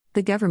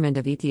The government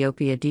of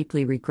Ethiopia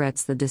deeply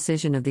regrets the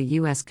decision of the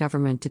U.S.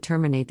 government to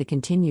terminate the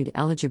continued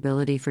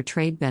eligibility for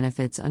trade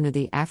benefits under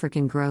the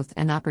African Growth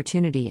and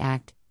Opportunity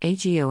Act,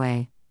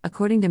 AGOA,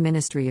 according to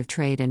Ministry of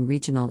Trade and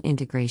Regional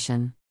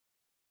Integration.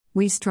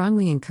 We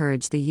strongly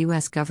encourage the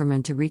U.S.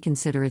 government to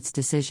reconsider its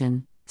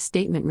decision,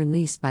 statement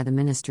released by the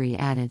ministry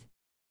added.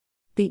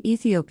 The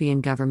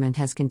Ethiopian government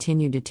has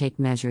continued to take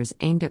measures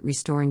aimed at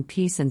restoring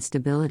peace and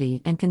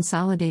stability and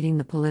consolidating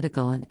the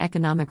political and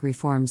economic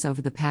reforms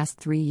over the past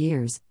 3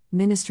 years,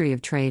 Ministry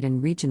of Trade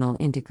and Regional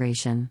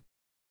Integration.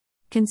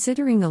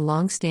 Considering the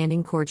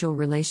long-standing cordial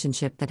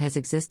relationship that has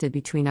existed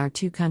between our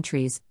two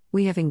countries,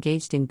 we have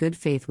engaged in good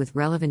faith with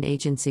relevant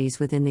agencies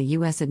within the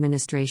U.S.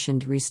 administration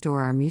to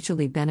restore our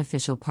mutually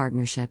beneficial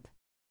partnership.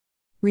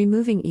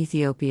 Removing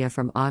Ethiopia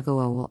from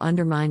AGOA will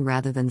undermine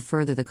rather than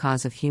further the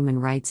cause of human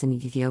rights in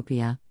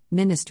Ethiopia,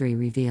 ministry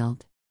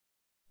revealed.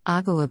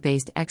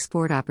 AGOA-based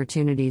export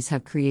opportunities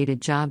have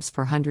created jobs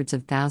for hundreds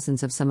of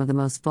thousands of some of the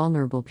most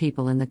vulnerable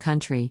people in the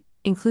country,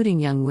 including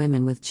young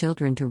women with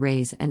children to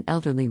raise and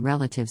elderly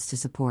relatives to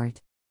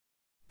support.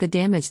 The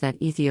damage that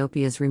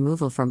Ethiopia's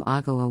removal from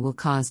AGOA will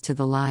cause to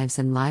the lives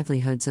and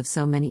livelihoods of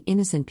so many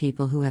innocent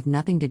people who have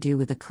nothing to do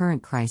with the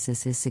current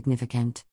crisis is significant.